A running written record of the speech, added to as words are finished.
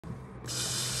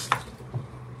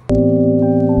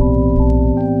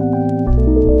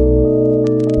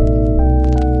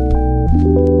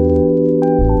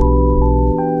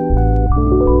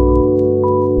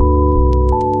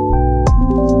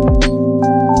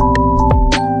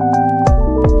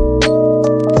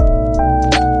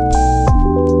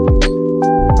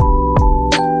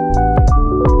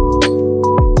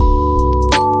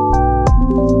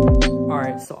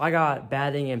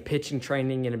batting and pitching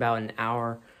training in about an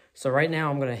hour. So right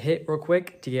now I'm gonna hit real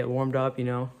quick to get warmed up, you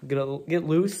know, get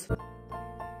loose.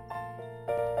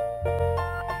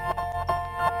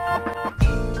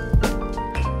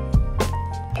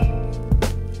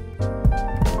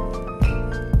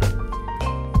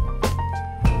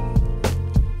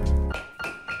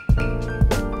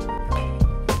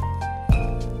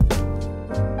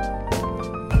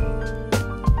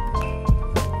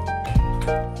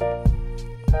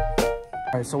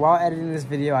 Alright, so while editing this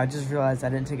video, I just realized I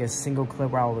didn't take a single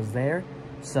clip while I was there.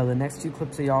 So the next 2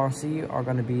 clips that y'all see are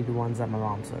going to be the ones that my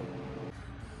mom took.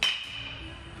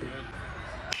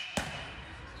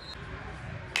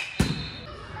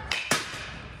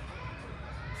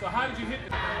 So how did you hit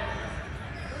it?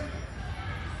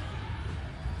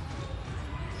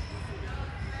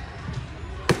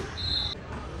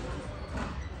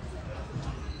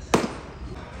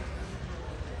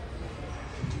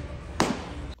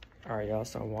 Alright, y'all,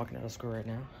 so I'm walking out of school right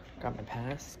now. Got my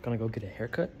pass. Gonna go get a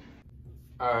haircut.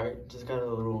 Alright, just got a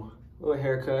little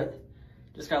haircut.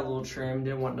 Just got a little trim.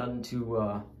 Didn't want nothing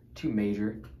too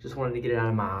major. Just wanted to get it out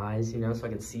of my eyes, you know, so I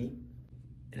could see.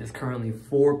 It is currently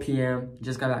 4 p.m.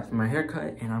 Just got back from my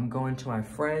haircut, and I'm going to my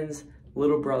friend's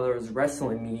little brother's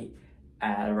wrestling meet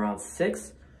at around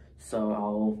 6. So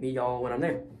I'll meet y'all when I'm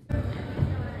there.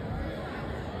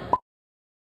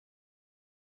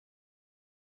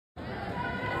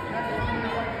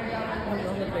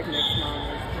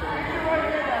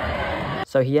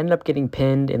 So he ended up getting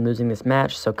pinned and losing this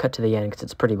match, so cut to the end because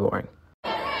it's pretty boring.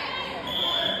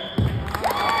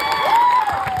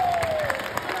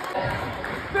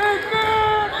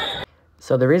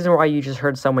 So the reason why you just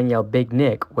heard someone yell Big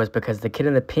Nick was because the kid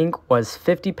in the pink was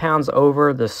 50 pounds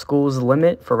over the school's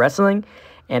limit for wrestling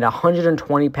and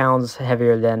 120 pounds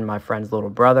heavier than my friend's little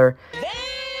brother.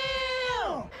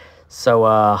 Damn!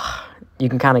 So you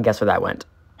can kind of guess where that went.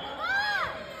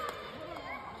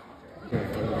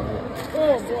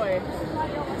 Oh boy.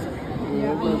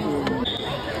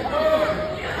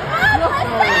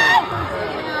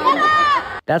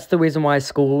 That's the reason why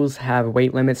schools have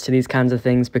weight limits to these kinds of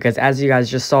things, because as you guys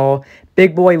just saw,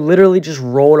 Big Boy literally just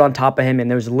rolled on top of him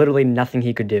and there was literally nothing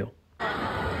he could do. That's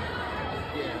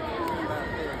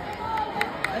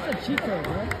a cheat code,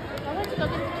 bro. I want to go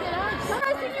get the kid out.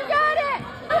 I think you got it!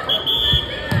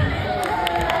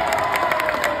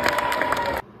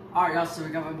 Alright, y'all, so we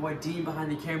got my boy Dean behind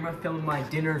the camera filming my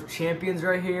dinner of champions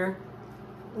right here.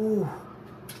 Ooh.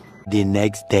 The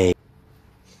next day.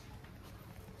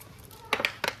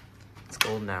 It's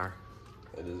golden hour.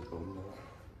 It is golden hour.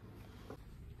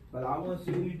 But I want to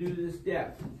see you do the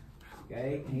steps.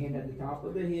 Okay? Hand at the top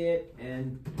of the head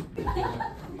and...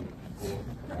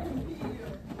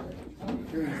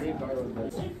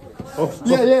 Oh,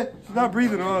 yeah. She's not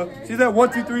breathing, She's at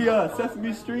 123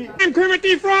 Sesame Street. I'm Kermit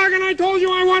the Frog, and I told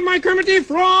you I want my Kermit the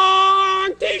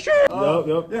Frog t-shirt.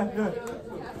 Yep. Yeah.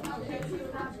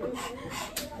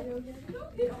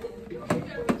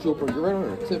 Chopper, you're right on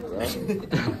her tip, bro.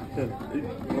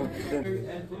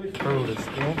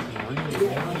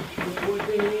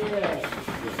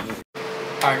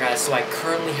 Alright guys, so I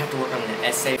currently have to work on an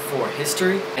essay for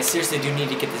history. I seriously do need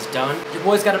to get this done. Your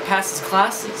boy's gotta pass his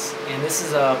classes, and this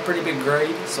is a pretty big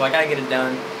grade, so I gotta get it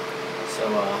done.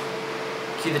 So,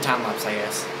 cue the time lapse, I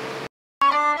guess.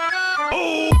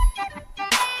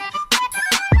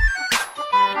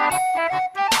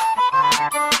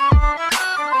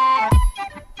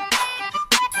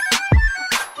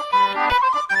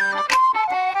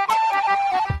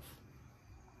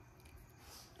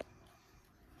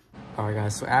 Alright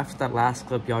guys, so after that last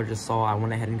clip y'all just saw, I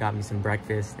went ahead and got me some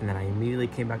breakfast, and then I immediately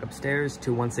came back upstairs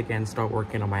to once again start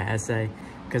working on my essay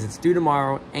because it's due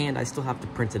tomorrow and I still have to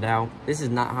print it out. This is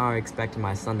not how I expected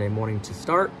my Sunday morning to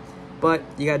start, but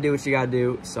you gotta do what you gotta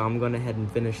do. So I'm going ahead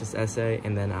and finish this essay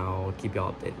and then I'll keep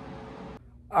y'all updated.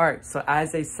 Alright, so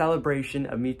as a celebration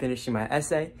of me finishing my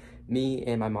essay, me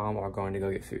and my mom are going to go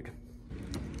get food.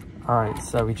 Alright,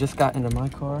 so we just got into my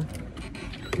car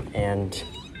and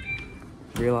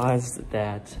realized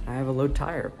that I have a low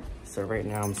tire. So right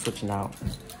now I'm switching out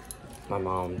my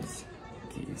mom's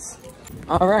keys.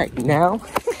 All right, now,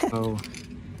 oh,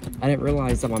 I didn't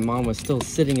realize that my mom was still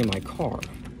sitting in my car.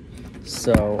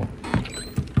 So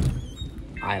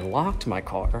I locked my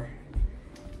car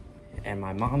and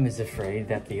my mom is afraid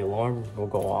that the alarm will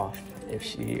go off if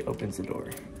she opens the door.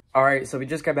 All right, so we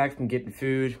just got back from getting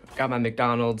food, got my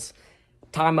McDonald's.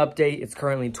 Time update, it's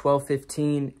currently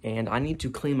 12:15 and I need to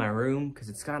clean my room because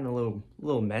it's gotten a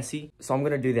little messy. So I'm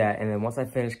gonna do that, and then once I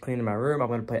finish cleaning my room, I'm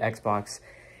gonna play Xbox.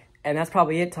 And that's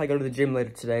probably it till I go to the gym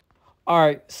later today. All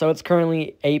right, so it's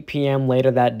currently 8 p.m.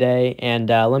 later that day, and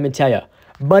let me tell you,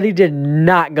 but he did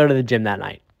not go to the gym that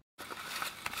night.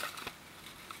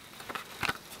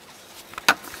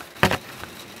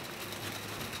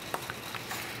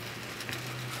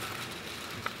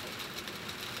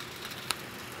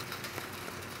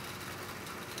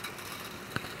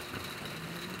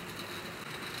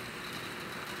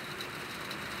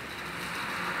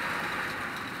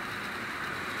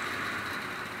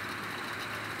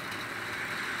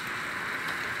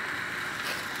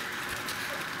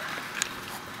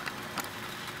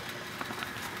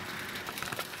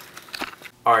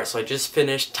 Alright, so I just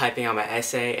finished typing out my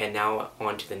essay and now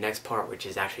on to the next part, which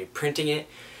is actually printing it.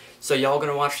 So y'all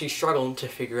gonna watch me struggle to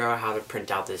figure out how to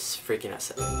print out this freaking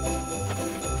essay.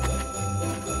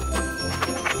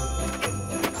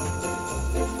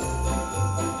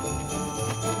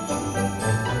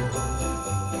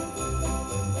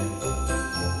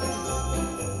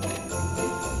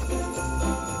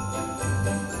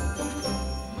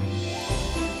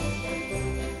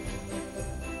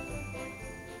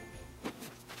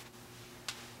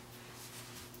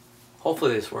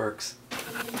 Hopefully this works.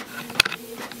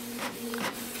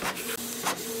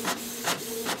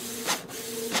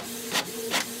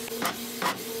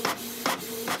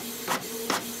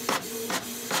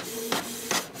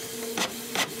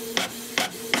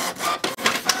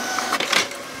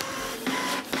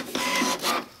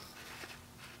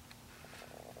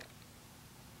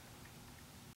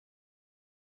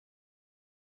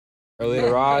 Early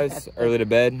to rise, early to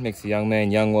bed, makes a young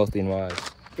man young, wealthy, and wise.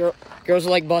 Girls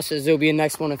are like buses. There'll be a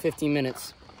next one in 15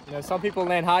 minutes. You know, some people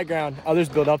land high ground, others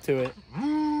build up to it.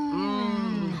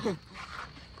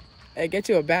 Hey, get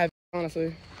you a bad,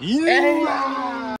 honestly. Yeah.